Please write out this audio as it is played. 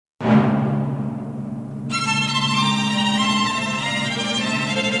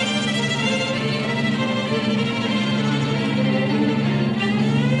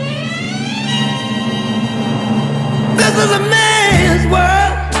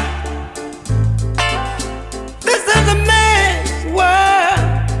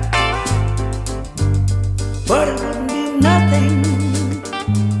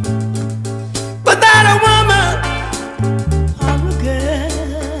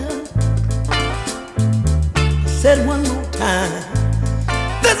said one more time.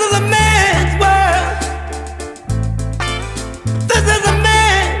 This is a man's world. This is a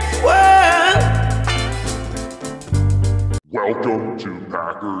man's world. Welcome to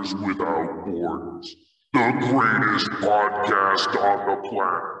Packers Without Borders, the greatest podcast on the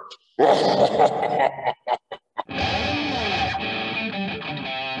planet.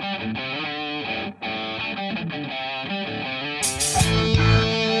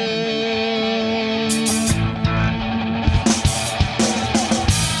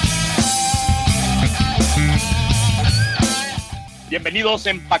 Bienvenidos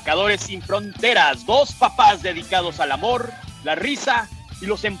Empacadores Sin Fronteras, dos papás dedicados al amor, la risa y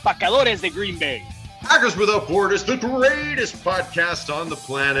los empacadores de Green Bay. Packers Without Borders, the greatest podcast on the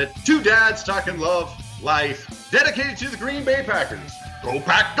planet. Two dads talking love, life, dedicated to the Green Bay Packers. Go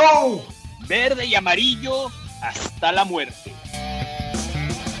Pack, go! Verde y amarillo hasta la muerte.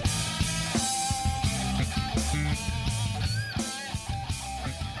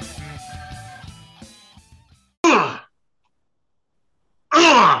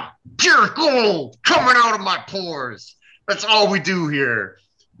 Pure gold coming out of my pores. That's all we do here.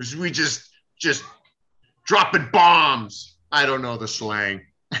 Is we just dropping bombs. I don't know the slang.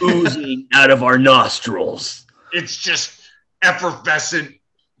 Oozing out of our nostrils. It's just effervescent,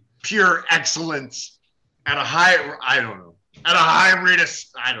 pure excellence at a high rate of,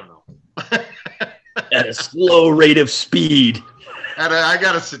 I don't know. At a slow rate of speed. I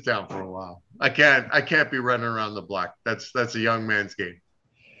got to sit down for a while. I can't be running around the block. That's a young man's game.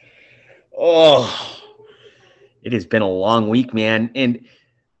 Oh, it has been a long week, man. And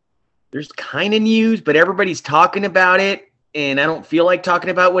there's kind of news, but everybody's talking about it. And I don't feel like talking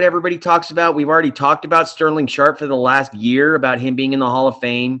about what everybody talks about. We've already talked about Sterling Sharp for the last year, about him being in the Hall of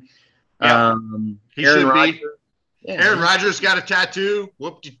Fame. Yeah. He Aaron should Rodgers, be. yeah. Aaron Rodgers got a tattoo.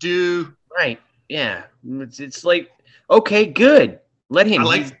 Whoop-de-doo. Right. Yeah. It's like, okay, good. Let him.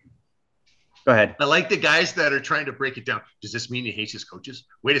 Go ahead. I like the guys that are trying to break it down. Does this mean he hates his coaches?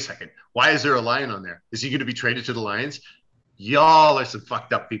 Wait a second. Why is there a Lion on there? Is he going to be traded to the Lions? Y'all are some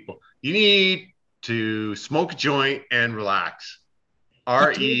fucked up people. You need to smoke a joint and relax.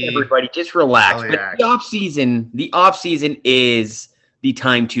 Everybody, just relax. But the off season is the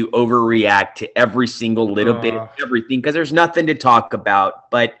time to overreact to every single little bit of everything because there's nothing to talk about.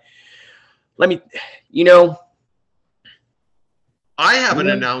 But I have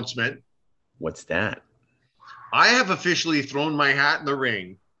an announcement. What's that? I have officially thrown my hat in the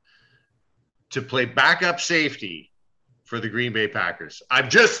ring to play backup safety for the Green Bay Packers. I'm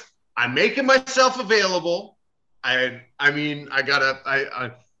making myself available. I'm in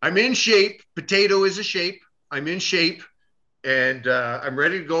shape. Potato is a shape. I'm in shape and I'm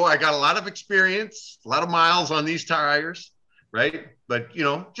ready to go. I got a lot of experience, a lot of miles on these tires, right? But,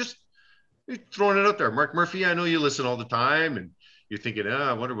 just throwing it out there. Mark Murphy, I know you listen all the time and you're thinking,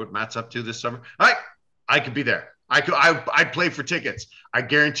 I wonder what Matt's up to this summer. I could be there. I'd play for tickets. I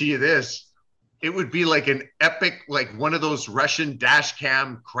guarantee you this. It would be like an epic, like one of those Russian dash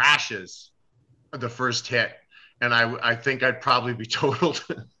cam crashes, the first hit. And I think I'd probably be totaled.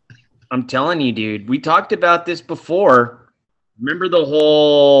 I'm telling you, dude, we talked about this before. Remember the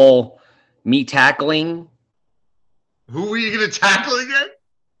whole me tackling? Who were you going to tackle again?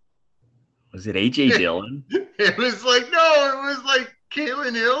 Was it A.J. Dillon? It was like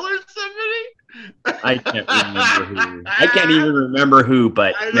Kalen Hill or somebody. I can't even remember who.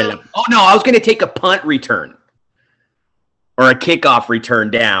 But oh no, I was going to take a punt return or a kickoff return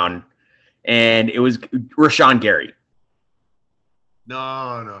down, and it was Rashawn Gary. No.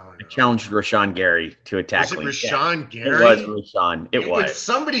 I challenged Rashawn Gary to a tackling. Was it Rashawn Gary? It was Rashawn. It was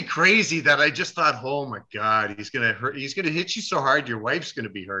somebody crazy that I just thought, oh my God, he's going to hurt. He's going to hit you so hard, your wife's going to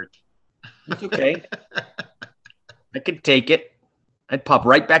be hurt. It's okay. I could take it. I'd pop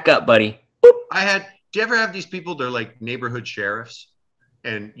right back up, buddy. Boop. Do you ever have these people, they're like neighborhood sheriffs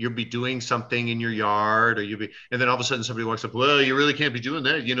and you'll be doing something in your yard and then all of a sudden somebody walks up, well, you really can't be doing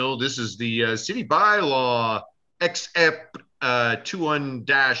that. This is the city bylaw XF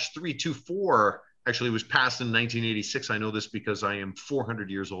 21-324. Actually, it was passed in 1986. I know this because I am 400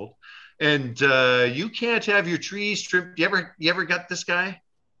 years old. And you can't have your trees trimmed. You ever got this guy?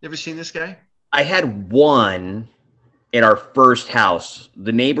 You ever seen this guy? I had one at our first house.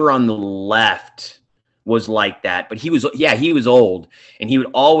 The neighbor on the left was like that, but he was old and he would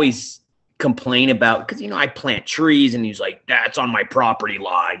always complain about, because, I plant trees and he's like, that's on my property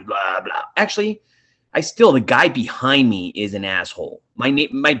line, blah, blah. Actually, the guy behind me is an asshole.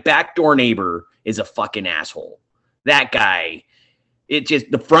 My backdoor neighbor is a fucking asshole. That guy,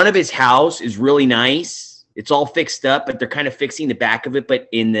 the front of his house is really nice. It's all fixed up, but they're kind of fixing the back of it. But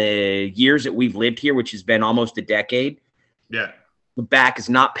in the years that we've lived here, which has been almost a decade, Yeah. the back is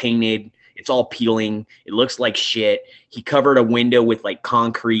not painted. It's all peeling. It looks like shit. He covered a window with like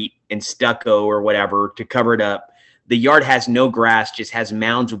concrete and stucco or whatever to cover it up. The yard has no grass, just has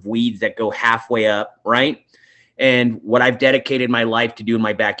mounds of weeds that go halfway up, right? And what I've dedicated my life to do in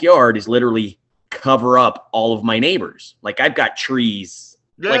my backyard is literally cover up all of my neighbors. Like I've got trees.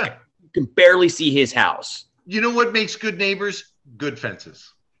 Yeah. Like you can barely see his house. You know what makes good neighbors? Good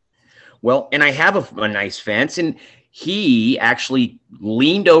fences. Well, and I have a nice fence, and he actually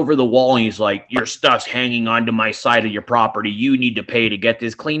leaned over the wall and he's like, your stuff's hanging onto my side of your property. You need to pay to get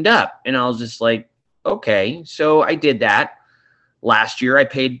this cleaned up. And I was just like, okay. So I did that. Last year I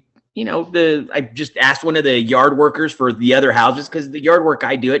paid, I just asked one of the yard workers for the other houses, because the yard work,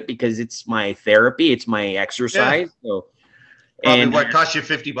 I do it because it's my therapy. It's my exercise. Yeah. So, probably what cost you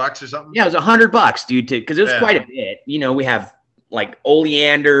 $50 or something? Yeah, it was $100, dude, because it was quite a bit. We have like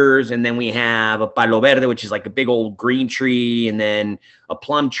oleanders, and then we have a palo verde, which is like a big old green tree, and then a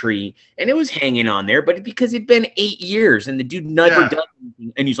plum tree. And it was hanging on there, but because it'd been 8 years and the dude never done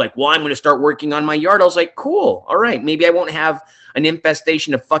anything. And he's like, well, I'm going to start working on my yard. I was like, cool. All right. Maybe I won't have an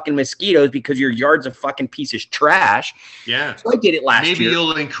infestation of fucking mosquitoes because your yard's a fucking piece of trash. Yeah. So I did it last year. Maybe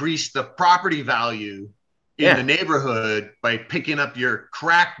you'll increase the property value in the neighborhood by picking up your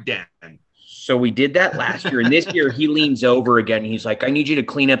crack den. So we did that last year. And this year he leans over again. He's like, I need you to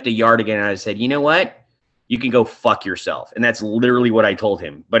clean up the yard again. And I said, you know what? You can go fuck yourself. And that's literally what I told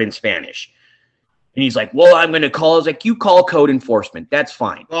him, but in Spanish. And he's like, well, I'm going to call. I was like, you call code enforcement. That's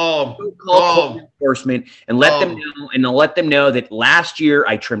fine. Call code enforcement and let them know. And I'll let them know that last year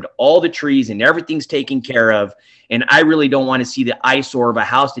I trimmed all the trees and everything's taken care of. And I really don't want to see the eyesore of a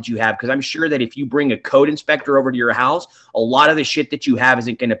house that you have, because I'm sure that if you bring a code inspector over to your house, a lot of the shit that you have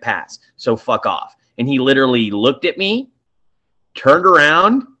isn't going to pass. So fuck off. And he literally looked at me, turned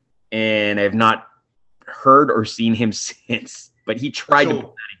around, and I've not heard or seen him since. But he tried to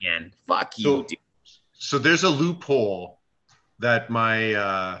pull that again. Fuck you, dude. So there's a loophole that my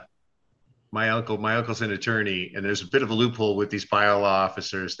uncle's an attorney, and there's a bit of a loophole with these bylaw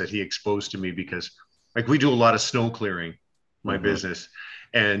officers that he exposed to me, because like we do a lot of snow clearing, my business.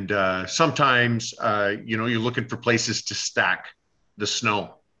 And sometimes, you're looking for places to stack the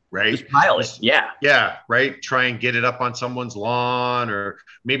snow, right? Just pile it. Yeah. Yeah. Right. Try and get it up on someone's lawn, or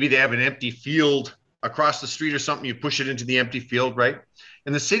maybe they have an empty field across the street or something. You push it into the empty field, right?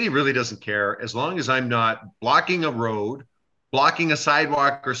 And the city really doesn't care as long as I'm not blocking a road, blocking a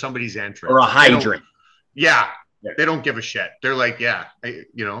sidewalk or somebody's entrance. Or a hydrant. Yeah. They don't give a shit. They're like,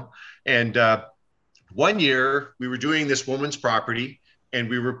 And one year we were doing this woman's property and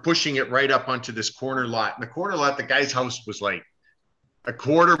we were pushing it right up onto this corner lot. And the corner lot, the guy's house was like a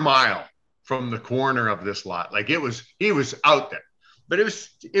quarter mile from the corner of this lot. Like he was out there. But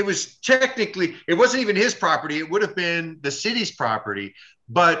it was technically, it wasn't even his property. It would have been the city's property.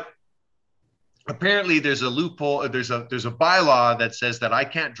 But apparently there's a loophole. There's a bylaw that says that I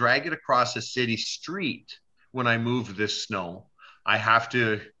can't drag it across a city street when I move this snow. I have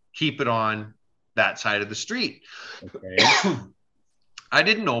to keep it on that side of the street. Okay. I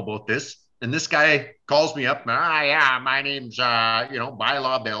didn't know about this. And this guy calls me up. Yeah, my name's,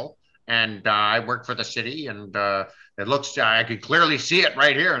 Bylaw Bill. And I work for the city, and it looks, I can clearly see it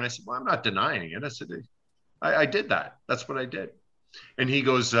right here. And I said, well, I'm not denying it. I said, I did that. That's what I did. And he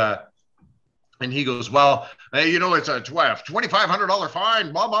goes, well, it's a $2,500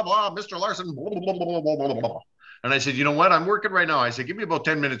 fine, blah, blah, blah, Mr. Larson, blah, blah, blah, blah, blah, blah. And I said, you know what? I'm working right now. I said, give me about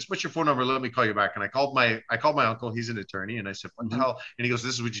 10 minutes. What's your phone number? Let me call you back. And I called my uncle. He's an attorney. And I said, what the hell? And he goes,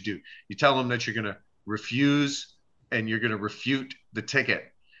 this is what you do. You tell him that you're going to refuse and you're going to refute the ticket.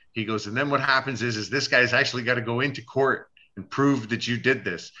 He goes, and then what happens is this guy's actually got to go into court and prove that you did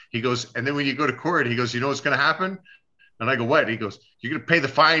this. He goes, and then when you go to court, he goes, you know what's going to happen? And I go, what? He goes, you're going to pay the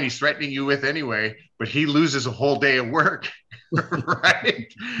fine he's threatening you with anyway, but he loses a whole day of work.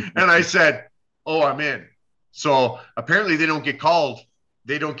 Right? And I said, oh, I'm in. So apparently they don't get called.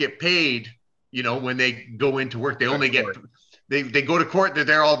 They don't get paid, when they go into work. They only get, they go to court. They're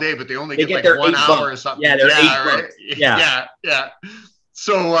there all day, but they only get like 1 hour or something. Yeah, right? Yeah.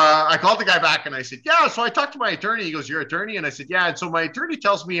 So I called the guy back and I said, yeah, so I talked to my attorney. He goes, your attorney? And I said, yeah. And so my attorney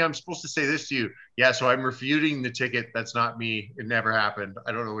tells me I'm supposed to say this to you. Yeah, so I'm refuting the ticket. That's not me. It never happened.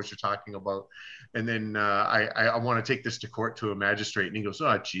 I don't know what you're talking about. And then I want to take this to court to a magistrate. And he goes,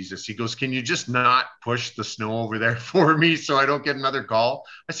 oh, Jesus. He goes, can you just not push the snow over there for me so I don't get another call?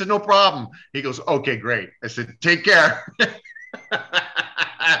 I said, no problem. He goes, okay, great. I said, take care.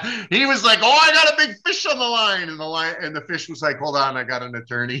 He was like, oh, I got a big fish on the line. And the fish was like, hold on, I got an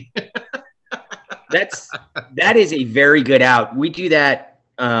attorney. that is a very good out. We do that.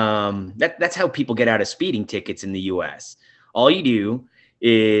 That's how people get out of speeding tickets in the U.S. All you do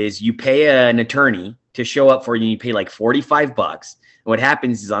is you pay an attorney to show up for you. And you pay like $45. And what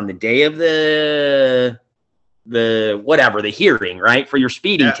happens is on the day of the hearing, right, for your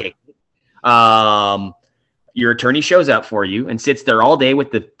speeding ticket, your attorney shows up for you and sits there all day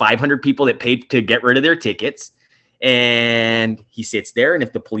with the 500 people that paid to get rid of their tickets. And he sits there, and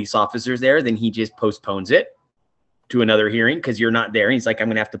if the police officer's there, then he just postpones it to another hearing because you're not there. He's like, I'm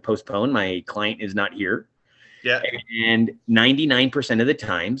going to have to postpone. My client is not here. Yeah. And 99% of the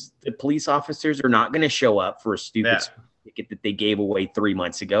times, the police officers are not going to show up for a stupid ticket that they gave away 3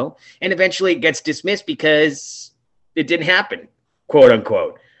 months ago. And eventually it gets dismissed because it didn't happen, quote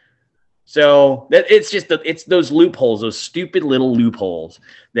unquote. So it's those loopholes, those stupid little loopholes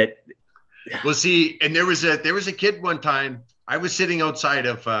that. Well, see, and there was a kid one time. I was sitting outside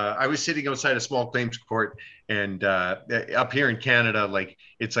of small claims court, and up here in Canada, like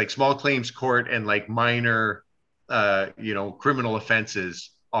it's like small claims court and like minor, criminal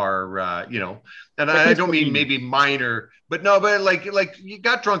offenses are, and I don't mean maybe minor, but like you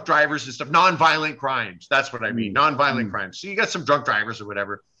got drunk drivers and stuff, nonviolent crimes. That's what I mean, nonviolent crimes. So you got some drunk drivers or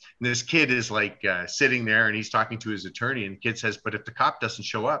whatever. And this kid is like sitting there and he's talking to his attorney, and the kid says, but if the cop doesn't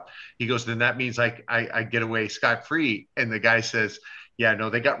show up, he goes, then that means I get away scot-free. And the guy says, yeah,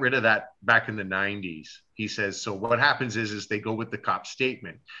 no, they got rid of that back in the 90s. He says, so what happens is they go with the cop's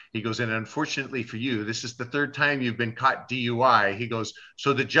statement. He goes, and unfortunately for you, this is the third time you've been caught DUI. He goes,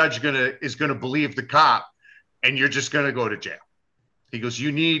 so the judge is gonna believe the cop and you're just gonna go to jail. He goes,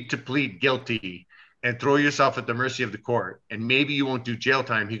 you need to plead guilty and throw yourself at the mercy of the court. And maybe you won't do jail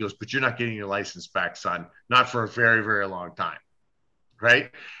time. He goes, but you're not getting your license back, son. Not for a very, very long time. Right.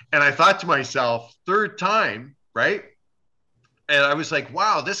 And I thought to myself, third time, right? And I was like,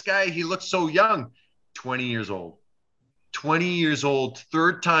 wow, this guy, he looks so young. 20 years old. 20 years old,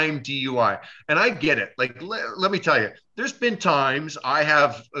 third time DUI. And I get it. Like, let me tell you, there's been times I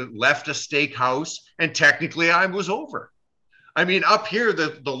have left a steakhouse and technically I was over. I mean, up here,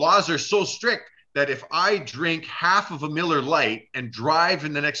 the laws are so strict that if I drink half of a Miller Lite and drive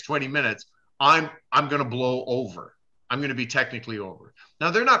in the next 20 minutes, I'm going to blow over. I'm going to be technically over.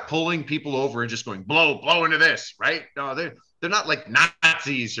 Now, they're not pulling people over and just going, blow into this, right? No, they're not like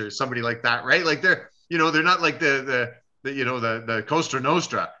Nazis or somebody like that, right? Like they're not like the Costa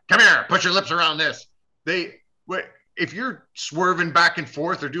Nostra. Come here, put your lips around this. If you're swerving back and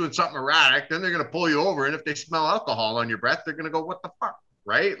forth or doing something erratic, then they're going to pull you over. And if they smell alcohol on your breath, they're going to go, what the fuck,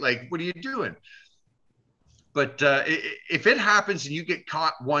 right? Like, what are you doing? But if it happens and you get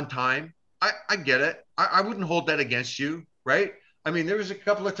caught one time, I get it. I wouldn't hold that against you, right? I mean, there was a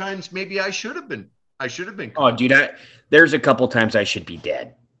couple of times maybe I should have been caught. Oh, dude, there's a couple of times I should be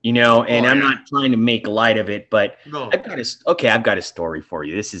dead, and I'm not trying to make light of it, but no. I've got a story for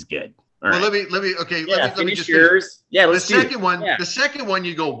you. This is good. All right. Let me just yours. Yeah, let's do it. The second one,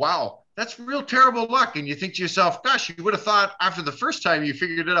 you go, wow, that's real terrible luck. And you think to yourself, gosh, you would have thought after the first time you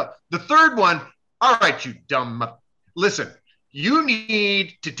figured it out. The third one, all right, you dumb. Listen, you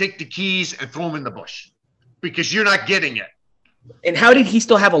need to take the keys and throw them in the bush because you're not getting it. And how did he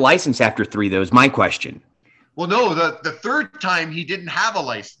still have a license after 3? That was my question. Well, no, the third time he didn't have a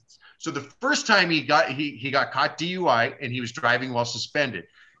license. So the first time he got caught DUI and he was driving while suspended,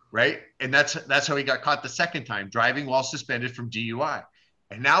 right? And that's how he got caught the second time, driving while suspended from DUI.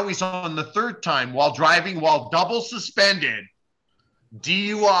 And now he's on the third time while driving while double suspended,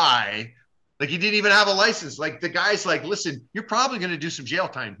 DUI. Like he didn't even have a license. Like the guy's like, listen, you're probably going to do some jail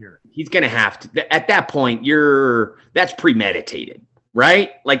time here. He's going to have to. At that point, that's premeditated,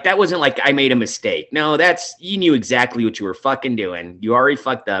 right? Like that wasn't like I made a mistake. No, you knew exactly what you were fucking doing. You already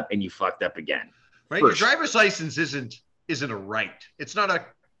fucked up and you fucked up again. Right? Your driver's license isn't a right. It's not a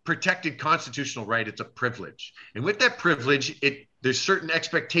protected constitutional right. It's a privilege. And with that privilege, there's certain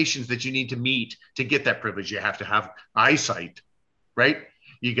expectations that you need to meet to get that privilege. You have to have eyesight, right?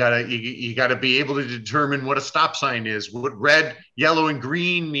 You gotta be able to determine what a stop sign is, what red, yellow, and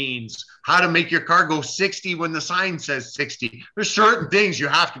green means, how to make your car go 60 when the sign says 60. There's certain things you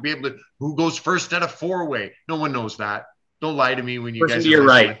have to be able to. Who goes first at a 4-way? No one knows that. Don't lie to me when you guys. To your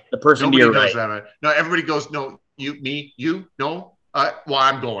right. The person to your right. No, everybody goes. No, you. No. Well,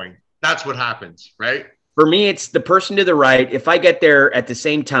 I'm going. That's what happens, right? For me, it's the person to the right. If I get there at the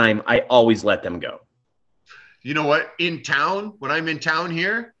same time, I always let them go. You know what? In town, when I'm in town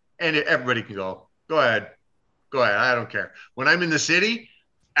here, and everybody can go ahead. I don't care. When I'm in the city,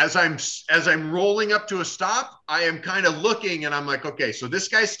 as I'm rolling up to a stop, I am kind of looking and I'm like, okay, so this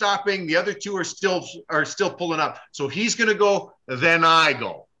guy's stopping. The other two are still pulling up. So he's going to go, then I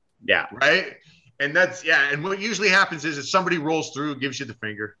go. Yeah. Right. And that's, yeah. And what usually happens is if somebody rolls through, gives you the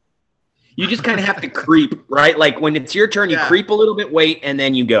finger. You just kind of have to creep, right? Like when it's your turn, you creep a little bit, wait, and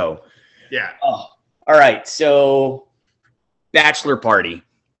then you go. Yeah. Oh, all right. So bachelor party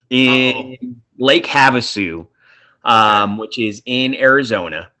in Lake Havasu, which is in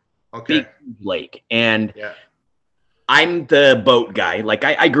Arizona. Okay. Big lake. And I'm the boat guy. Like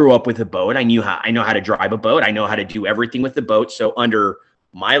I grew up with a boat. I know how to drive a boat. I know how to do everything with the boat. So under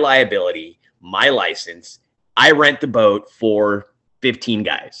my liability, my license, I rent the boat for 15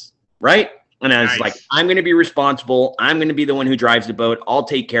 guys, right? And I was like, I'm going to be responsible. I'm going to be the one who drives the boat. I'll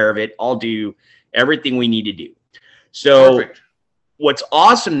take care of it. I'll do everything we need to do. So what's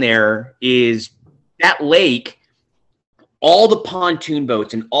awesome there is that lake, all the pontoon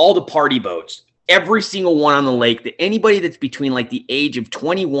boats and all the party boats, every single one on the lake, that anybody that's between like the age of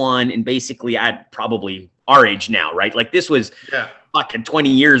 21 and basically I'd probably our age now, right? Like this was fucking 20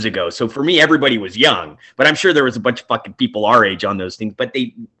 years ago. So for me, everybody was young, but I'm sure there was a bunch of fucking people our age on those things, but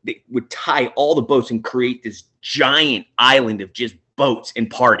they would tie all the boats and create this giant island of just boats and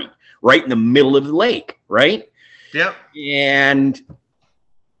party right in the middle of the lake, right? Yep. And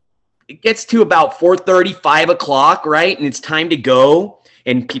it gets to about 4:30, 5 o'clock, right? And it's time to go.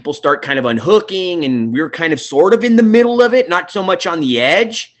 And people start kind of unhooking, and we were kind of sort of in the middle of it, not so much on the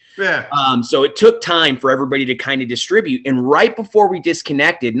edge. Yeah. So it took time for everybody to kind of distribute. And right before we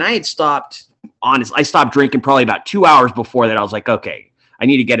disconnected, and I had stopped, I stopped drinking probably about 2 hours before that. I was like, okay, I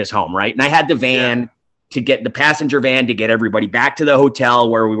need to get us home, right? And I had the van to get the passenger van to get everybody back to the hotel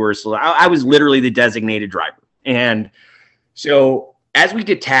where we were. So I was literally the designated driver. And so as we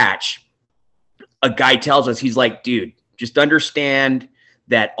detach, a guy tells us, he's like, dude, just understand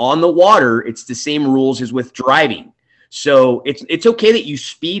that on the water, it's the same rules as with driving. So it's okay that you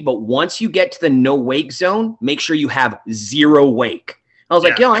speed, but once you get to the no wake zone, make sure you have zero wake. I was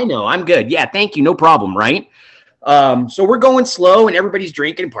like, yo, I know, I'm good. Yeah, thank you, no problem, right? So we're going slow and everybody's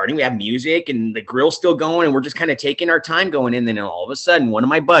drinking and partying. We have music and the grill's still going and we're just kind of taking our time going in. And then all of a sudden, one of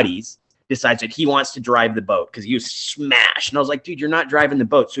my buddies decides that he wants to drive the boat because he was smashed. And I was like, dude, you're not driving the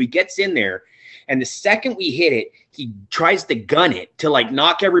boat. So he gets in there. And the second we hit it, he tries to gun it to like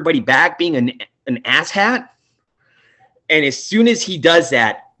knock everybody back, being an asshat. And as soon as he does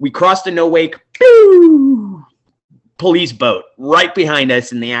that, we cross the no wake, police boat right behind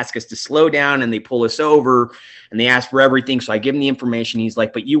us. And they ask us to slow down and they pull us over and they ask for everything. So I give him the information. He's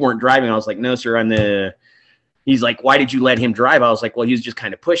like, but you weren't driving. I was like, no, sir, he's like, why did you let him drive? I was like, well, he was just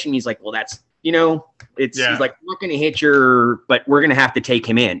kind of pushing. He's like, well, that's, he's like, I'm not going to hit but we're going to have to take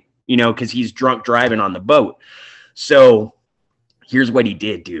him in. Because he's drunk driving on the boat. So here's what he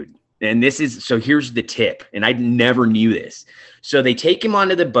did, dude. And here's the tip. And I never knew this. So they take him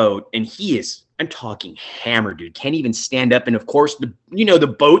onto the boat and I'm talking hammered, dude. Can't even stand up. And of course, the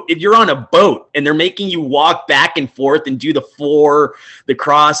boat, if you're on a boat and they're making you walk back and forth and do the floor, the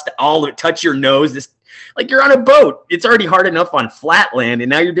cross, touch your nose, like you're on a boat. It's already hard enough on flat land, and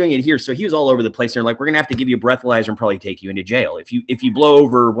now you're doing it here. So he was all over the place. They're like, we're gonna have to give you a breathalyzer and probably take you into jail. If you blow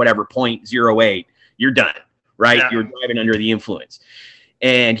over whatever 0.08, you're done, right? Yeah. You're driving under the influence.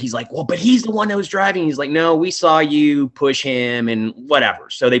 And he's like, well, but he's the one that was driving. He's like, no, we saw you push him and whatever.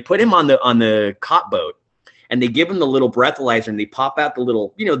 So they put him on the cop boat, and they give him the little breathalyzer, and they pop out the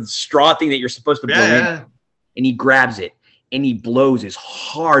little, the straw thing that you're supposed to blow in, and he grabs it and he blows as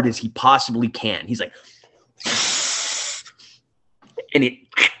hard as he possibly can. He's like. And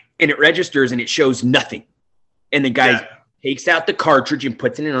it registers and it shows nothing. And the guy takes out the cartridge and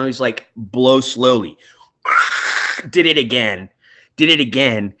puts it in, and he's like, blow slowly. Did it again.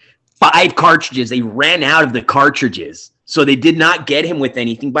 5 cartridges. They ran out of the cartridges. So they did not get him with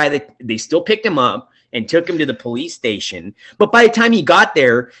anything. They still picked him up and took him to the police station. But by the time he got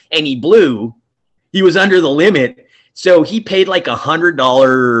there and he blew, he was under the limit. So he paid like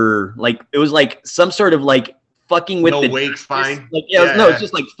 $100, like it was like some sort of like fucking with wake fine. Like, it's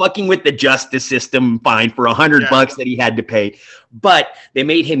just like fucking with the justice system fine for $100 that he had to pay. But they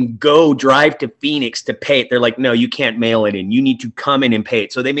made him go drive to Phoenix to pay it. They're like, no, you can't mail it in. You need to come in and pay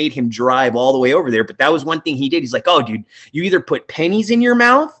it. So they made him drive all the way over there. But that was one thing he did. He's like, oh, dude, you either put pennies in your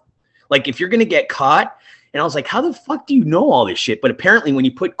mouth, like if you're gonna get caught. And I was like, how the fuck do you know all this shit? But apparently, when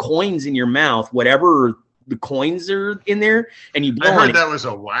you put coins in your mouth, whatever the coins are in there, and you blow I heard on that was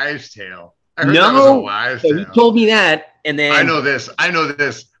a wives' tale. I heard that was a wives' tale. He told me that, and then I know this. I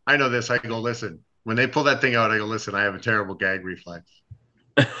go, listen. When they pull that thing out, I go, listen. I have a terrible gag reflex.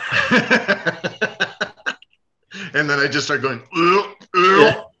 And then I just start going,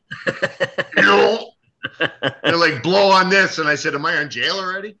 They're like, blow on this, and I said, am I on jail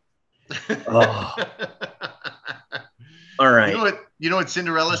already? Oh. All right. You know what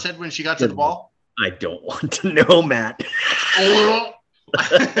Cinderella said when she got to the ball? I don't want to know, Matt.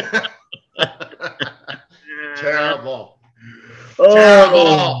 Terrible. Oh,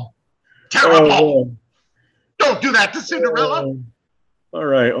 Terrible. Terrible. oh, Don't do that to Cinderella. oh. All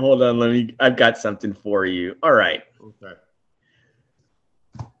right, hold on. I've got something for you. All right. Okay.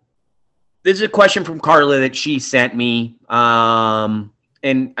 This is a question from Carla that she sent me. And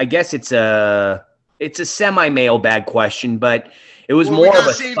I guess it's a semi mailbag question, but it was more of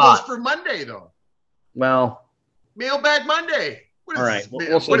a save thought. those for Monday, though. Well, Mailbag Monday. What is all right.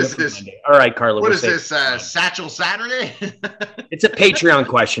 this? What is this? All right, Carla. What we'll is save this? Satchel Saturday? It's a Patreon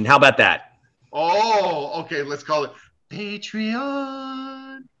question. How about that? Oh, okay. Let's call it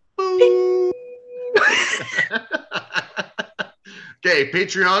Patreon. Boom. Okay,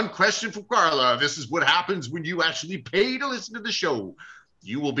 Patreon question from Carla. This is what happens when you actually pay to listen to the show.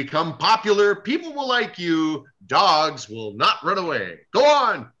 You will become popular. People will like you. Dogs will not run away. Go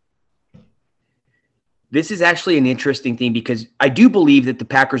on. This is actually an interesting thing because I do believe that the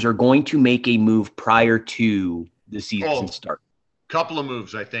Packers are going to make a move prior to the season start. Couple of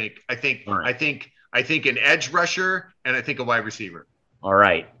moves, I think. All right. I think an edge rusher and I think a wide receiver. All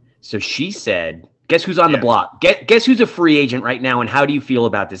right. So she said, guess who's on the block? Guess who's a free agent right now, and how do you feel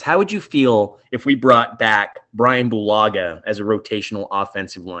about this? How would you feel if we brought back Brian Bulaga as a rotational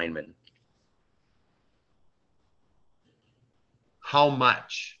offensive lineman? How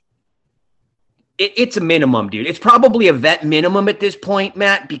much? It's a minimum, dude. It's probably a vet minimum at this point,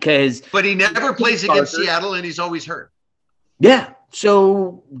 Matt, because... But he never plays against Seattle, and he's always hurt. Yeah.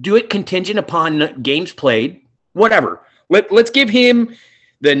 So do it contingent upon games played. Whatever. Let's give him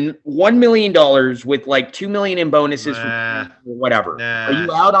the $1 million with like $2 million in bonuses or whatever. Are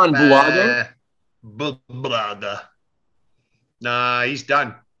you out on Bulaga? Bulaga. Nah, he's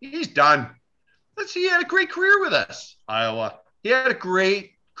done. He's done. He had a great career with us, Iowa. He had a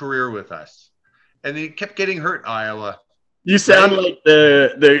great career with us. And he kept getting hurt, Iowa. You sound like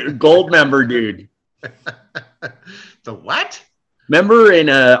the gold member dude. The what? Remember in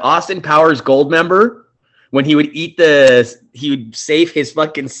Austin Powers Gold Member when he would he would save his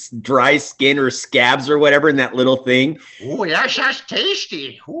fucking dry skin or scabs or whatever in that little thing. Oh, yes, that's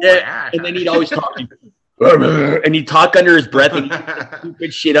tasty. Ooh, yeah. And then he'd always talk and he'd talk under his breath and he'd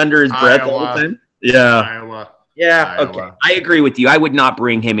stupid shit under his breath all the time. Yeah. Iowa. Yeah. Iowa. Okay. I agree with you. I would not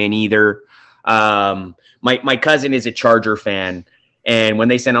bring him in either. My cousin is a Charger fan. And when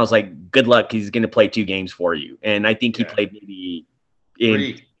they sent, I was like, good luck. He's going to play 2 games for you. And I think he played maybe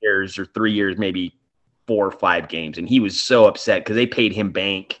in 2 years or 3 years, maybe 4 or 5 games. And he was so upset because they paid him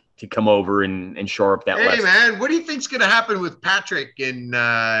bank to come over and shore up that left. Hey, man, what do you think's going to happen with Patrick in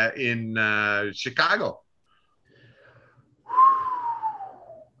Chicago?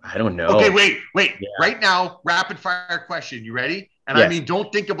 I don't know. Okay, wait. Yeah. Right now, rapid fire question. You ready? And yes. I mean,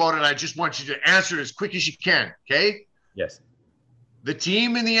 don't think about it. I just want you to answer it as quick as you can. Okay? Yes. The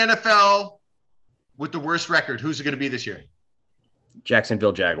team in the NFL with the worst record, who's it going to be this year?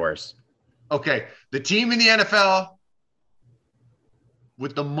 Jacksonville Jaguars. Okay. The team in the NFL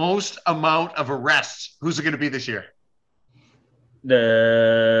with the most amount of arrests, who's it going to be this year?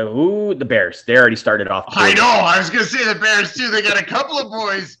 The Bears. They already started off. I know. I was going to say the Bears, too. They got a couple of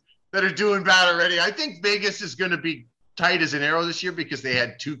boys that are doing bad already. I think Vegas is going to be tight as an arrow this year because they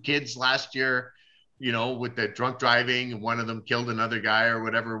had 2 kids last year. You know, with the drunk driving, and one of them killed another guy or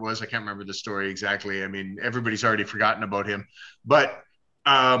whatever it was. I can't remember the story exactly. I mean, everybody's already forgotten about him. But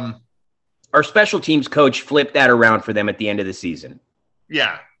our special teams coach flipped that around for them at the end of the season.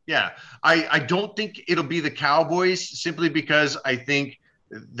 Yeah. I don't think it'll be the Cowboys simply because I think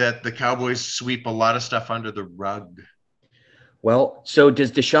that the Cowboys sweep a lot of stuff under the rug. Well, so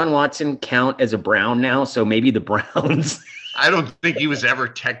does Deshaun Watson count as a Brown now? So maybe the Browns. I don't think he was ever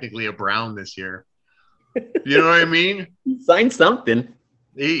technically a Brown this year. You know what I mean? He signed something.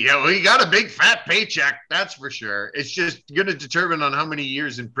 He got a big fat paycheck, that's for sure. It's just going to determine on how many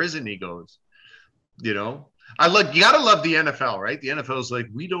years in prison he goes. You know, you got to love the NFL, right? The NFL is like,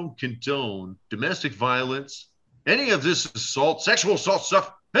 we don't condone domestic violence, any of this assault, sexual assault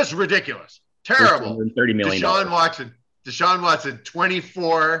stuff. That's ridiculous, terrible. $30 million. Deshaun Watson,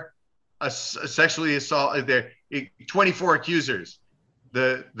 24 sexually assault. There, 24 accusers.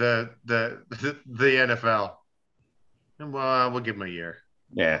 The NFL. Well, we'll give him a year.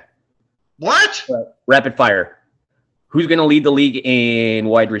 Yeah. What? Rapid fire. Who's going to lead the league in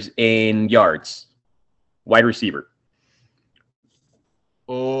yards? Wide receiver.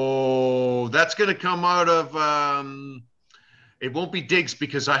 Oh, that's going to come out of it won't be Diggs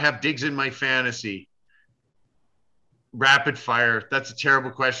because I have Diggs in my fantasy. Rapid fire. That's a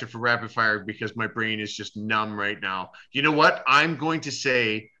terrible question for rapid fire because my brain is just numb right now. You know what? I'm going to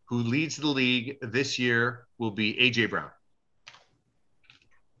say who leads the league this year will be A.J. Brown.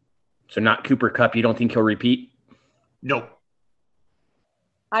 So not Cooper Kupp. You don't think he'll repeat? Nope.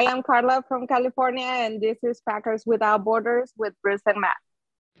 I am Carla from California, and this is Packers Without Borders with Bruce and Matt.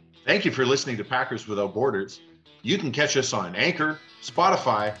 Thank you for listening to Packers Without Borders. You can catch us on Anchor,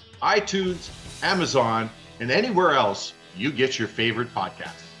 Spotify, iTunes, Amazon, and anywhere else you get your favorite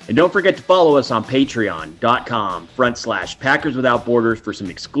podcasts. And don't forget to follow us on patreon.com/Packers Without Borders for some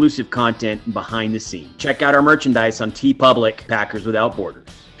exclusive content and behind the scenes. Check out our merchandise on TeePublic, Packers Without Borders.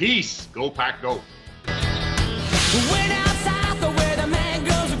 Peace. Go Pack, go. Way down south where the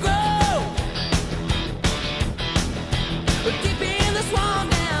mangroves grow. Deep in the swamp,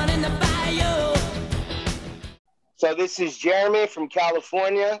 down in the bayou. So this is Jeremy from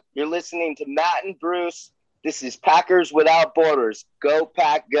California. You're listening to Matt and Bruce. This is Packers Without Borders. Go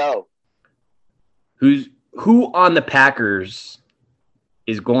Pack, go. Who on the Packers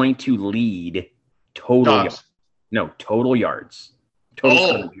is going to lead total yards? No, total yards.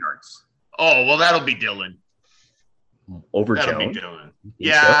 Total yards. Oh, well, that'll be Dylan. Over That'll Jones? be Dylan.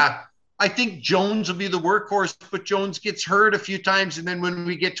 Yeah. So? I think Jones will be the workhorse, but Jones gets hurt a few times, and then when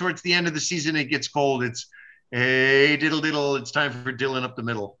we get towards the end of the season, it gets cold. It's, hey, diddle, it's time for Dylan up the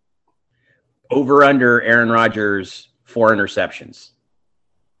middle. Over under Aaron Rodgers, 4 interceptions.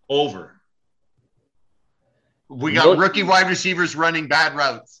 Over. We got rookie wide receivers running bad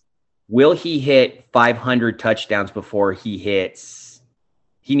routes. Will he hit 500 touchdowns before he hits?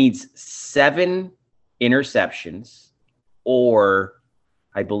 He needs 7 interceptions or,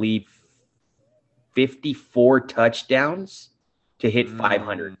 I believe, 54 touchdowns to hit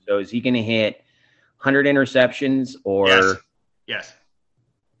 500. So is he going to hit 100 interceptions or? Yes.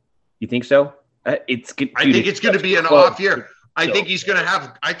 You think so? I think it's going to be an off year. I think he's going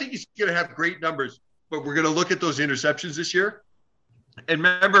to have great numbers, but we're going to look at those interceptions this year. And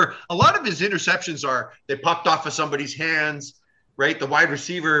remember, a lot of his interceptions they popped off of somebody's hands, right? The wide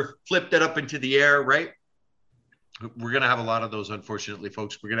receiver flipped it up into the air, right? We're going to have a lot of those, unfortunately,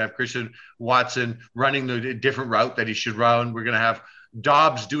 folks. We're going to have Christian Watson running the different route that he should run. We're going to have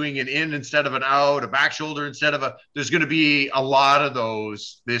Dobbs doing an in instead of an out, a back shoulder instead of there's going to be a lot of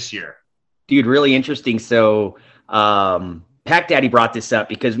those this year. Dude, really interesting. So Pack Daddy brought this up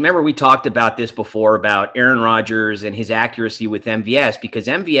because remember we talked about this before about Aaron Rodgers and his accuracy with MVS because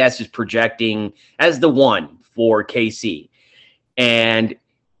MVS is projecting as the one for KC. And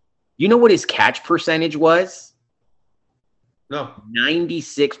you know what his catch percentage was? No.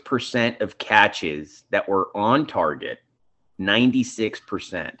 96% of catches that were on target.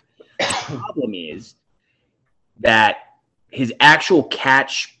 96%. The problem is that his actual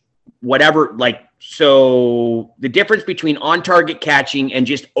catch, whatever, so the difference between on-target catching and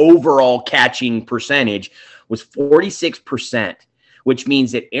just overall catching percentage was 46%, which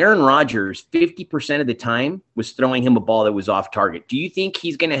means that Aaron Rodgers, 50% of the time, was throwing him a ball that was off target. Do you think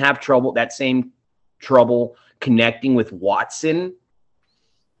he's going to have that same trouble connecting with Watson?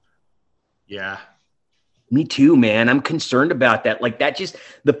 Yeah. Me too, man. I'm concerned about that.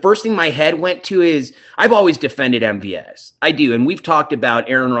 The first thing my head went to is I've always defended MVS. I do. And we've talked about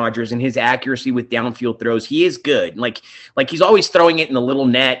Aaron Rodgers and his accuracy with downfield throws. He is good. Like he's always throwing it in the little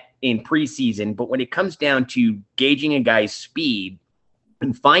net in preseason. But when it comes down to gauging a guy's speed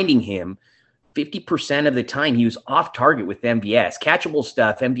and finding him, 50% of the time he was off target with MVS. Catchable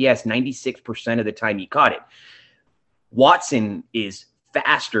stuff, MVS, 96% of the time he caught it. Watson is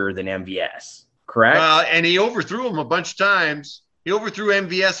faster than MVS. Correct. And he overthrew him a bunch of times. He overthrew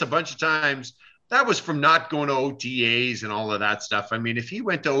MVS a bunch of times. That was from not going to OTAs and all of that stuff. I mean, if he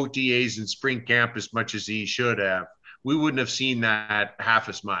went to OTAs and spring camp as much as he should have, we wouldn't have seen that half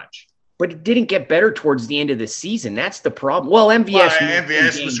as much. But it didn't get better towards the end of the season. That's the problem. Well,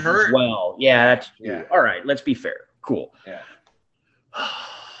 MVS was hurt. Well, yeah, that's true. Yeah. All right, let's be fair. Cool. Yeah.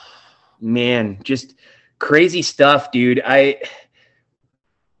 Man, just crazy stuff, dude.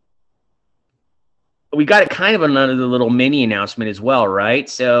 We got kind of another little mini announcement as well, right?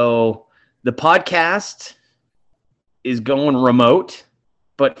 So the podcast is going remote,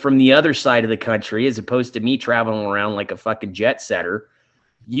 but from the other side of the country, as opposed to me traveling around like a fucking jet setter,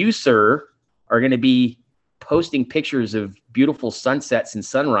 you, sir, are going to be posting pictures of beautiful sunsets and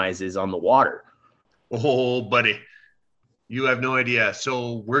sunrises on the water. Oh, buddy, you have no idea.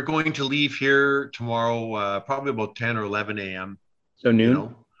 So we're going to leave here tomorrow, probably about 10 or 11 a.m. So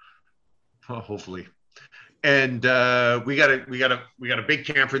noon? Hopefully. And we got a big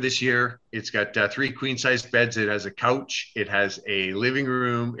camper this year. It's got 3 queen-size beds. It has a couch. It has a living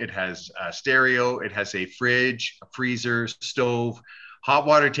room. It has a stereo. It has a fridge, a freezer, stove, hot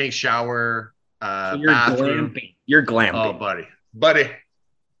water tank, shower, so you're bathroom. You're glamping. Oh, buddy.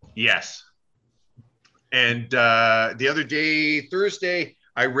 Yes. And the other day, Thursday,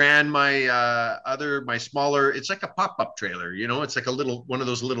 I ran my my smaller. It's like a pop-up trailer, you know. It's like one of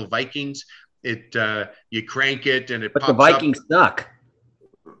those little Vikings. It you crank it and it But pops the Vikings suck.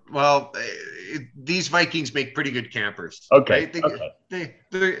 Well, these Vikings make pretty good campers. Okay. Right?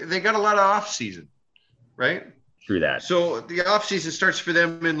 They got a lot of off season, right? True that. So the off season starts for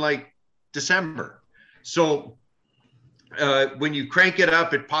them in like December. So when you crank it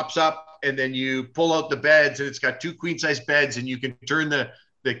up, it pops up. And then you pull out the beds, and it's got 2 queen size beds, and you can turn the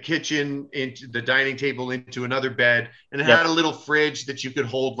kitchen into the dining table into another bed. And it had a little fridge that you could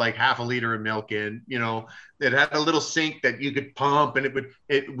hold like half a liter of milk in. You know, it had a little sink that you could pump, and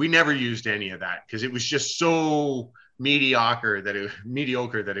we never used any of that because it was just so mediocre that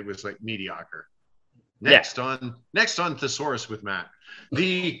it was like mediocre. Next on Thesaurus with Matt.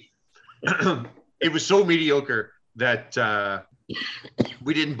 It was so mediocre that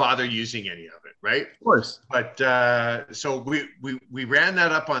we didn't bother using any of it, right? Of course. But so we ran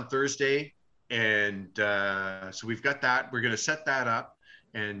that up on Thursday, and so we've got that. We're going to set that up,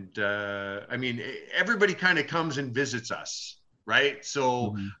 and I mean, everybody kind of comes and visits us, right?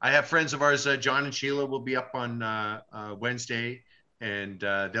 So I have friends of ours, John and Sheila, will be up on Wednesday, and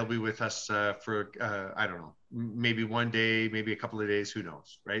they'll be with us for I don't know, maybe one day, maybe a couple of days, who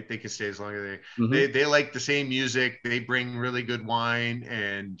knows, right? They can stay as long as they like the same music. They bring really good wine,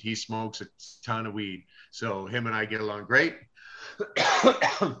 and he smokes a ton of weed. So him and I get along great.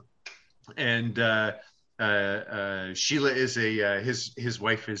 And Sheila is his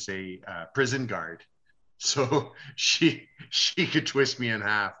wife is a prison guard, so she could twist me in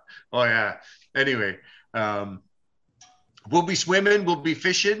half. Oh yeah. Anyway, we'll be swimming, we'll be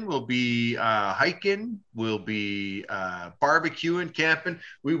fishing, we'll be hiking, we'll be barbecuing, camping.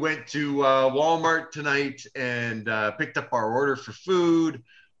 We went to Walmart tonight and picked up our order for food.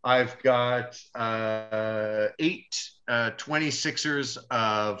 I've got 8 26ers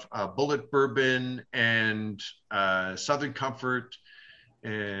of Bullet Bourbon and Southern Comfort.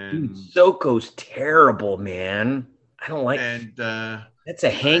 And SoCo's terrible, man. I don't like and that's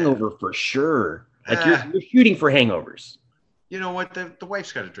a hangover for sure. Like you're shooting for hangovers. You know what? The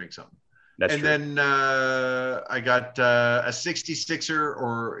wife's got to drink something. That's and true. then I got a 66er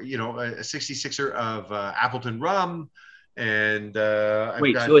or, you know, a 66er of Appleton rum. And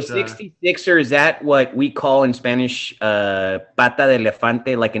wait, so a 66er, is that what we call in Spanish pata de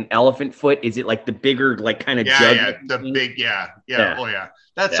elefante, like an elephant foot? Is it like the bigger, like kind of jug? Yeah, the big, yeah. Oh yeah,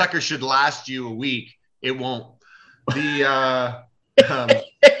 that sucker should last you a week. It won't. The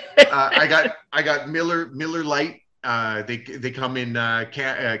I got Miller Lite. They come in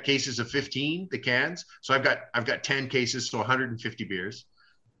cases of 15, the cans. So I've got 10 cases, so 150 beers.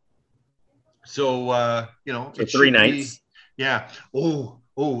 So you know, so 3 nights. Yeah. Oh,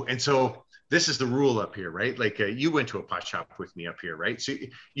 and so this is the rule up here, right? Like you went to a pot shop with me up here, right? So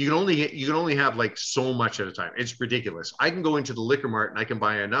you can only have like so much at a time. It's ridiculous. I can go into the liquor mart and I can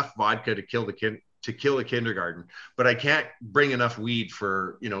buy enough vodka to kill a kindergarten, but I can't bring enough weed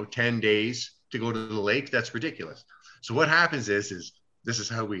for, you know, 10 days to go to the lake. That's ridiculous. So what happens is this is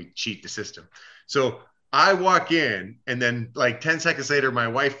how we cheat the system. So I walk in, and then like 10 seconds later, my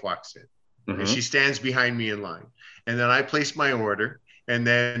wife walks in. And she stands behind me in line, and then I place my order, and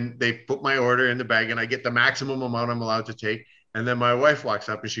then they put my order in the bag, and I get the maximum amount I'm allowed to take. And then my wife walks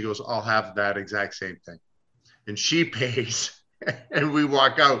up and she goes, "I'll have that exact same thing." And she pays, and we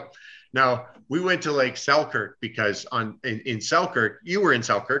walk out. Now we went to like Selkirk because in Selkirk, you were in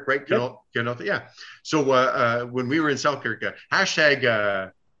Selkirk, right? Yeah. So when we were in Selkirk,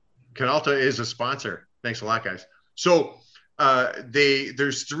 hashtag Canalta is a sponsor. Thanks a lot, guys. So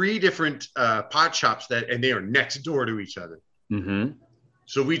there's 3 different pot shops and they are next door to each other.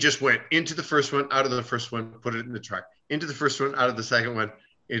 So we just went into the first one, out of the first one, put it in the truck, into the first one, out of the second one,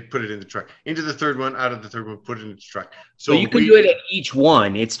 put it in the truck, into the third one, out of the third one, put it in the truck. So you can do it at each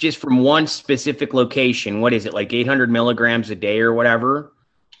one. It's just from one specific location. What is it, like 800 milligrams a day or whatever?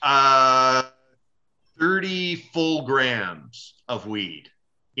 30 full grams of weed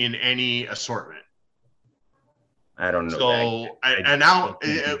in any assortment. I don't know. So an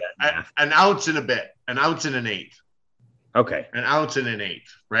ounce and a bit, an ounce and an eighth. Okay. An ounce and an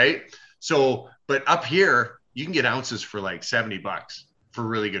eighth, right? So, but up here, you can get ounces for like $70 for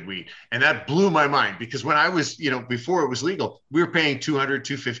really good weed. And that blew my mind because when I was, you know, before it was legal, we were paying $200,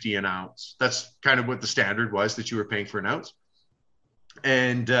 $250 an ounce. That's kind of what the standard was that you were paying for an ounce.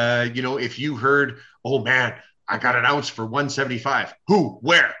 And, you know, if you heard, "Oh man, I got an ounce for $175. Who,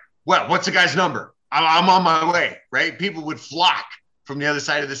 where? Well, what's the guy's number? I'm on my way," right? People would flock from the other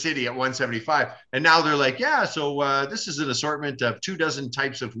side of the city at 175. And now they're like, yeah, so this is an assortment of 24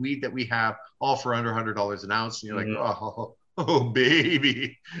 types of weed that we have, all for under $100 an ounce. And you're like, oh,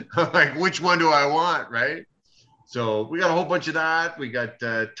 baby. I'm like, which one do I want, right? So we got a whole bunch of that. We got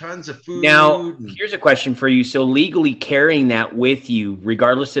tons of food. Now, here's a question for you. So legally carrying that with you,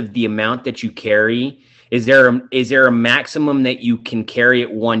 regardless of the amount that you carry, is there a maximum that you can carry at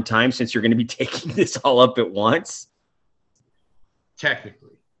one time since you're going to be taking this all up at once?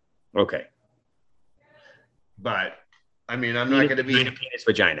 Technically. Okay. But, I mean, I'm not going to be... Penis,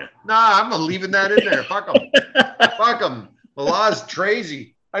 vagina. Nah, I'm leaving that in there. Fuck them. Fuck them. The law's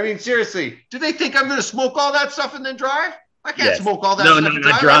crazy. I mean, seriously, do they think I'm going to smoke all that stuff and then drive? I can't smoke all that stuff and drive.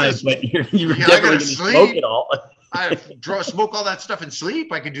 Not drive, but you're definitely going to smoke it all. I smoke all that stuff and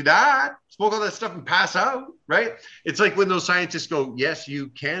sleep. I can do that. Smoke all that stuff and pass out, right? It's like when those scientists go, yes, you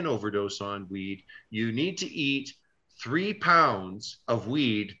can overdose on weed. You need to eat 3 pounds of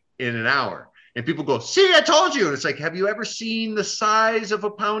weed in an hour. And people go, see, I told you. And it's like, have you ever seen the size of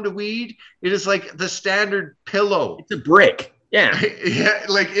a pound of weed? It is like the standard pillow. It's a brick. Yeah. Yeah,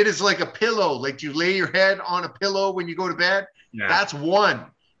 like it is like a pillow. Like you lay your head on a pillow when you go to bed. Yeah. That's one.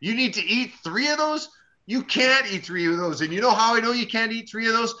 You need to eat 3 of those. You can't eat 3 of those. And you know how I know you can't eat 3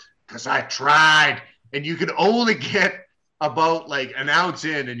 of those? Because I tried. And you can only get about like an ounce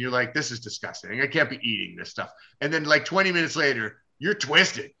in. And you're like, this is disgusting. I can't be eating this stuff. And then like 20 minutes later, you're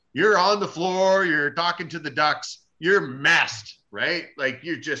twisted. You're on the floor. You're talking to the ducks. You're messed, right? Like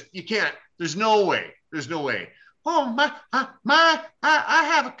you can't. There's no way. There's no way. Oh, I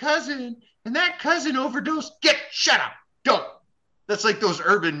have a cousin, and that cousin overdosed. Shut up. Don't. That's like those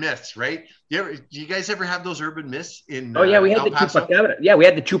urban myths, right? Do you guys ever have those urban myths in we had El Paso? the chupacabra. Yeah, we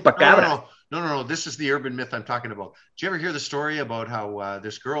had the chupacabra. No. This is the urban myth I'm talking about. Did you ever hear the story about how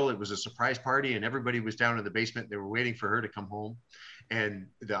this girl, it was a surprise party, and everybody was down in the basement. They were waiting for her to come home, and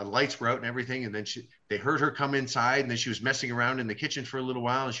the lights were out and everything. And then they heard her come inside, and then she was messing around in the kitchen for a little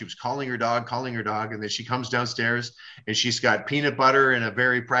while, and she was calling her dog. And then she comes downstairs, and she's got peanut butter in a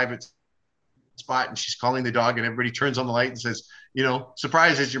very private spot, and she's calling the dog, and everybody turns on the light and says,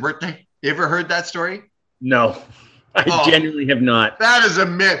 surprise, it's your birthday. You ever heard that story? No, I genuinely have not. That is a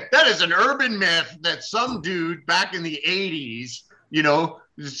myth. That is an urban myth that some dude back in the 80s,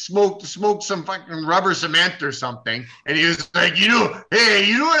 smoked some fucking rubber cement or something. And he was like, hey,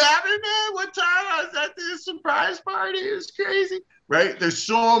 you know what happened, man? One time I was at this surprise party. It was crazy, right? There's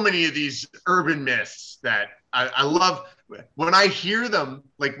so many of these urban myths that I love. When I hear them,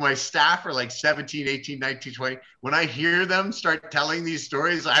 like my staff are like 17, 18, 19, 20. When I hear them start telling these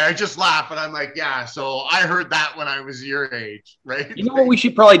stories, I just laugh and I'm like, yeah, so I heard that when I was your age, right? You know what we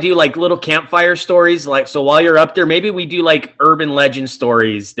should probably do, like little campfire stories? Like, so while you're up there, maybe we do like urban legend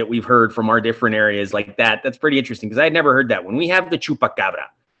stories that we've heard from our different areas like that. That's pretty interesting because I had never heard that one. We have the chupacabra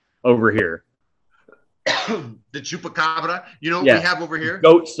over here. The chupacabra? You know what we have over here?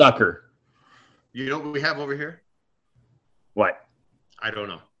 Goat sucker. You know what we have over here? What? I don't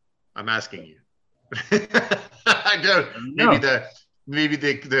know. I'm asking you. I don't. Maybe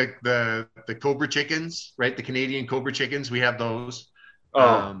the Cobra chickens, right? The Canadian Cobra chickens. We have those.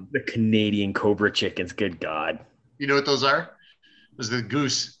 The Canadian Cobra chickens. Good God. You know what those are? Those are the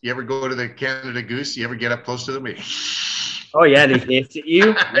goose. You ever go to the Canada Goose? You ever get up close to them? Oh yeah, they hiss at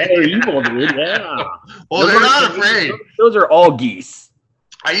you. They're evil, dude. Yeah. Well, they're not afraid. Those are all geese.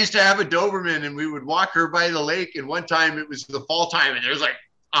 I used to have a Doberman, and we would walk her by the lake. And one time it was the fall time, and there was like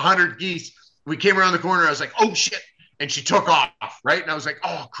 100 geese. We came around the corner. I was like, oh shit. And she took off, right? And I was like,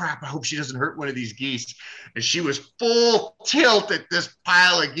 oh crap, I hope she doesn't hurt one of these geese. And she was full tilt at this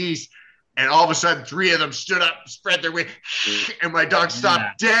pile of geese. And all of a sudden, 3 of them stood up, spread their wings. And my dog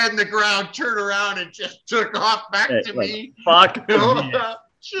stopped dead in the ground, turned around, and just took off back to me. Fuck.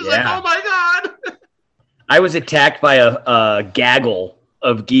 She was like, oh my God. I was attacked by a gaggle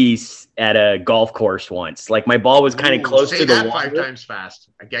of geese at a golf course once. Like my ball was kind of close to the water. 5 times fast.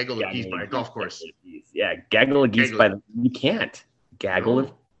 A gaggle of geese by a golf course. Yeah, gaggle of geese by the. You can't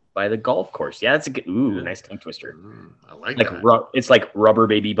gaggle by the golf course. Yeah, that's a good. Nice tongue twister. I like that. It's like rubber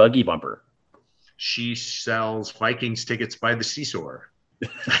baby buggy bumper. She sells Vikings tickets by the seesaw.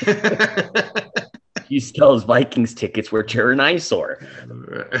 He sells Vikings tickets, which are an eyesore.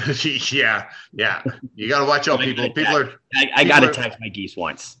 Yeah. You got to watch out, people. I got attacked by geese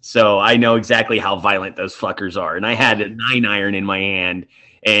once, so I know exactly how violent those fuckers are. And I had a 9-iron in my hand,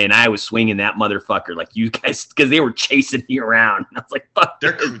 and I was swinging that motherfucker like you guys, because they were chasing me around. And I was like, "Fuck!"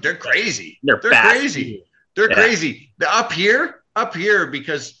 They're crazy. They're crazy. They're crazy. Up here,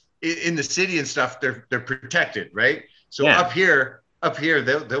 because in the city and stuff, they're protected, right? So up here,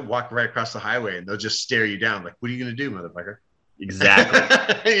 they'll walk right across the highway and they'll just stare you down. Like, what are you going to do, motherfucker?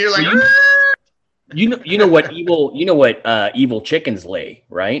 Exactly. You're like, You know what evil chickens lay,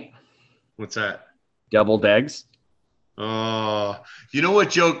 right? what's that? Deviled eggs. Oh, you know what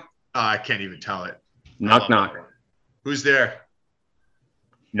joke? I can't even tell it. Knock knock. Who's there?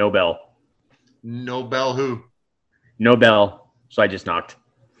 No bell. No bell who? No bell. So I just knocked.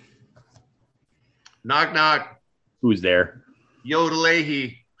 Knock knock. Who's there?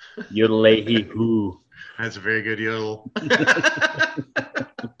 Yodelahi. Yodelahi who? That's a very good yodel.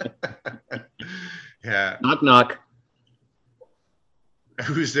 Yeah. Knock knock.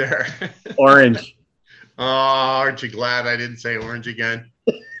 Who's there? Orange. Oh, aren't you glad I didn't say orange again?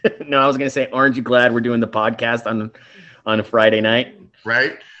 No, I was gonna say, aren't you glad we're doing the podcast on a Friday night?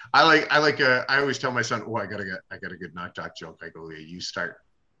 Right. I always tell my son, oh, I got a good knock knock joke. I go, yeah, you start.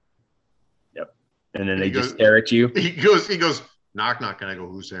 Yep. And then And they he just goes- stare at you. He goes, knock knock, and I go,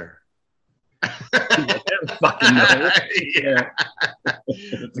 who's there? Fucking know. Yeah.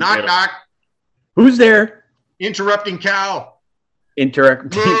 It's Knock good. knock. Who's there? Interrupting cow.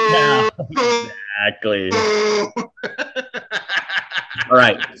 Interact. Moo, moo, Exactly. moo. All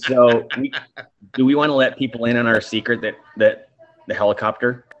right. So, do we want to let people in on our secret that the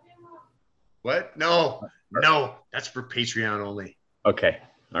helicopter? What? No, that's for Patreon only. Okay.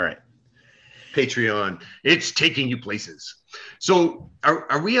 All right. Patreon. It's taking you places. So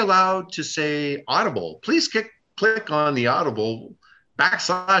are we allowed to say Audible? Please click on the Audible /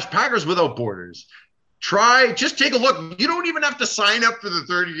 Packers Without Borders. Just take a look. You don't even have to sign up for the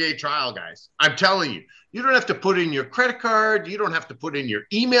 30-day trial, guys. I'm telling you. You don't have to put in your credit card. You don't have to put in your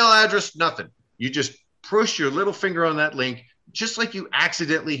email address, nothing. You just push your little finger on that link, just like you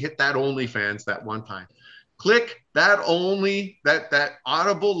accidentally hit that OnlyFans that one time. Click that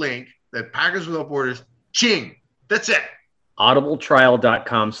Audible link, that Packers Without Borders, ching. That's it.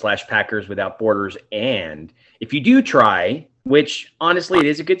 audibletrial.com/Packers Without Borders. And if you do try, which honestly it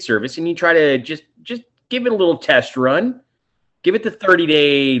is a good service, and you try to just give it a little test run, give it the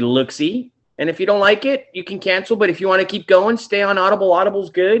 30-day look-see. And if you don't like it, you can cancel. But if you want to keep going, stay on Audible. Audible's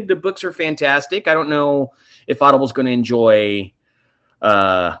good. The books are fantastic. I don't know if Audible's going to enjoy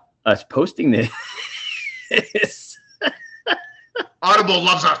us posting this. Audible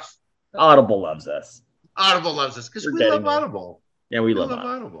loves us. Audible loves us. Audible loves us because We're we getting love there. Audible. Yeah, we love Audible.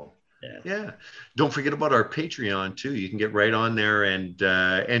 Audible. Yeah. Yeah. Don't forget about our Patreon too. You can get right on there and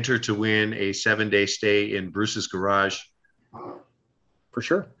enter to win a 7-day stay in Bruce's garage. For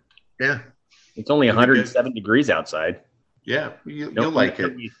sure. Yeah. It's only It'll be 107 degrees outside. Yeah. You'll like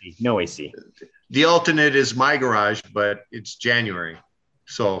it. No AC. The alternate is my garage, but it's January.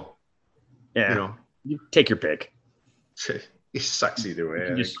 So, Yeah. You take your pick. it sucks either way.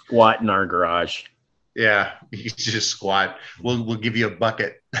 You just squat in our garage. Yeah, you just squat. We'll give you a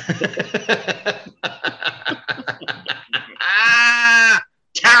bucket.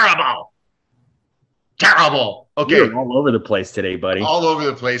 Terrible. Okay. You're all over the place today, buddy. All over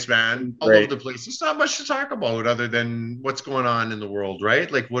the place, man. All Great. over the place. There's not much to talk about other than what's going on in the world,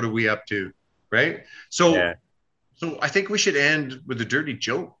 right? Like, what are we up to, right? So, Yeah. so I think we should end with a dirty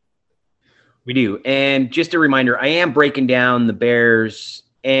joke. We do. And just a reminder, I am breaking down the Bears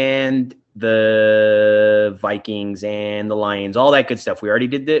and the Vikings and the Lions, all that good stuff. We already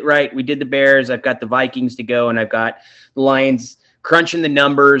did that, right? We did the Bears. I've got the Vikings to go, and I've got the Lions crunching the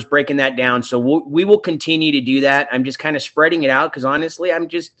numbers, breaking that down. So we will continue to do that. I'm just kind of spreading it out because honestly, I'm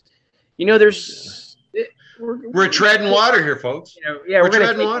just, there's We're treading water here, folks. yeah, we're gonna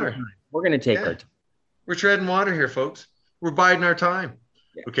treading take water. our time. We're going to take Yeah. our time. We're treading water here, folks. We're biding our time.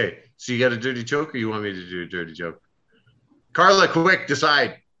 Yeah. Okay, so you got a dirty joke, or you want me to do a dirty joke? Carla, quick,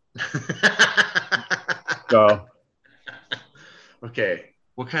 decide. Go. Okay,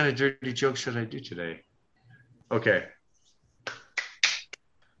 what kind of dirty joke should I do today? Okay,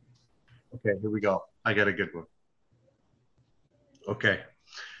 here we go. I got a good one. Okay,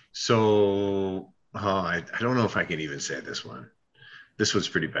 so I don't know if I can even say this one. This one's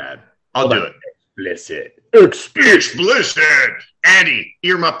pretty bad. I'll Hold do on. it. Explicit. Explicit. Andy,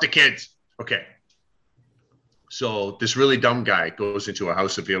 ear 'em up the kids. Okay. So this really dumb guy goes into a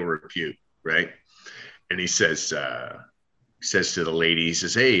house of ill repute, right? And he says to the lady, he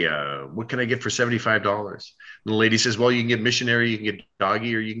says, hey, what can I get for $75? And the lady says, well, you can get missionary, you can get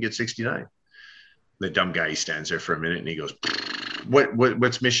doggy, or you can get 69. The dumb guy, he stands there for a minute and he goes,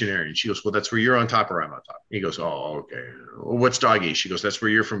 what's missionary? And she goes, well, that's where you're on top or I'm on top. He goes, oh, okay. Well, what's doggy? She goes, that's where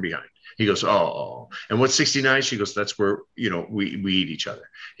you're from behind. He goes, oh. And what's 69? She goes, that's where, we eat each other.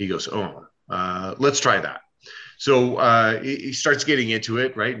 He goes, let's try that. So he starts getting into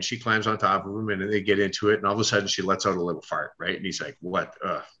it, right? And she climbs on top of him, and they get into it. And all of a sudden, she lets out a little fart, right? And he's like, "What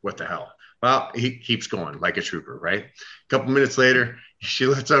the hell?" Well, he keeps going like a trooper, right? A couple minutes later, she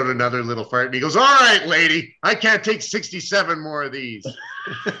lets out another little fart, and he goes, "All right, lady, I can't take 67 more of these."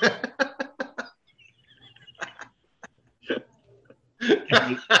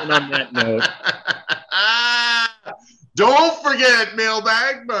 And on that note, don't forget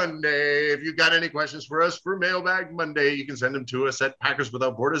Mailbag Monday. If you've got any questions for us for Mailbag Monday, you can send them to us at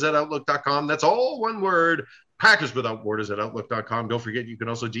packerswithoutborders@outlook.com. That's all one word, packerswithoutborders@outlook.com. Don't forget, you can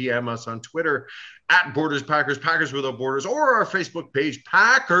also DM us on Twitter at Borders Packers, Packers Without Borders, or our Facebook page,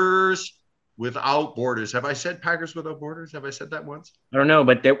 Packers Without Borders. Have I said Packers Without Borders? Have I said that once? I don't know,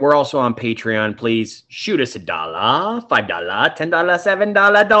 but we're also on Patreon. Please shoot us $1, $5, $10,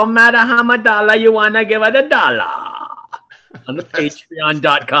 $7. Don't matter how much dollar you want to give it $1. On the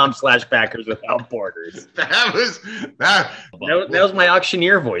patreon.com/Packers Without Borders. That was my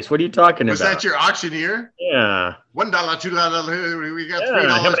auctioneer voice. What are you talking was about? Was that your auctioneer? Yeah. $1, $2, we got $3,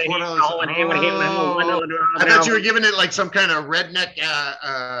 $4. I thought you were giving it like some kind of redneck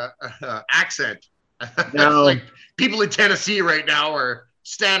accent. No. Like people in Tennessee right now are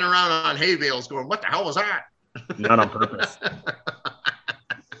standing around on hay bales going, "What the hell was that?" Not on purpose.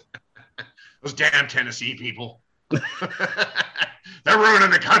 Those damn Tennessee people. They're ruining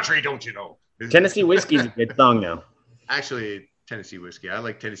the country, don't you know? Tennessee whiskey's a good song, though. Actually, Tennessee whiskey. I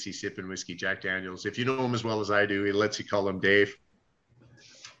like Tennessee sipping whiskey, Jack Daniels. If you know him as well as I do, he lets you call him Dave.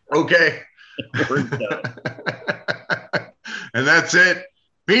 Okay. And that's it.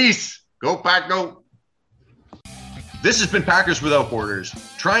 Peace. Go Pack, go. This has been Packers Without Borders.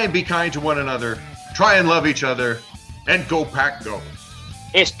 Try and be kind to one another. Try and love each other. And go Pack, go.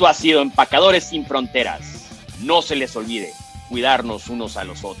 Esto ha sido Empacadores Sin Fronteras. No se les olvide cuidarnos unos a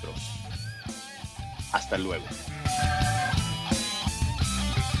los otros. Hasta luego.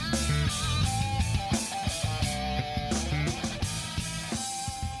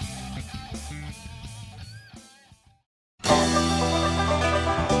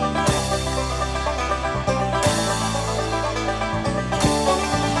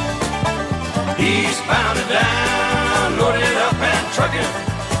 Eastbound and down, loaded up and trucking.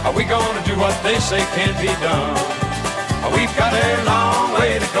 Are we gonna do what they say can't be done? We've got a long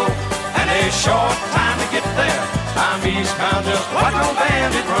way to go and a short time to get there. I'm eastbound, just watch old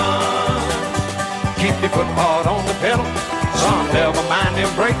bandit run. Keep your foot hard on the pedal, son, never mind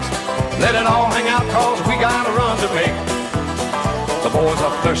them brakes. Let it all hang out, cause we got a run to make. The boys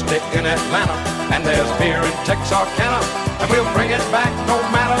are thirsty in Atlanta, and there's beer in Texarkana, and we'll bring it back no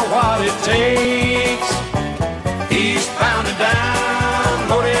matter what it takes. Eastbound and down,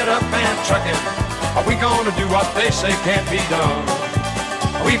 loaded up and trucking. Are we gonna do what they say can't be done?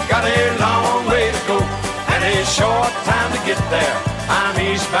 We've got a long way to go and a short time to get there. I'm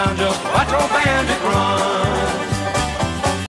eastbound, just watch old bandit run.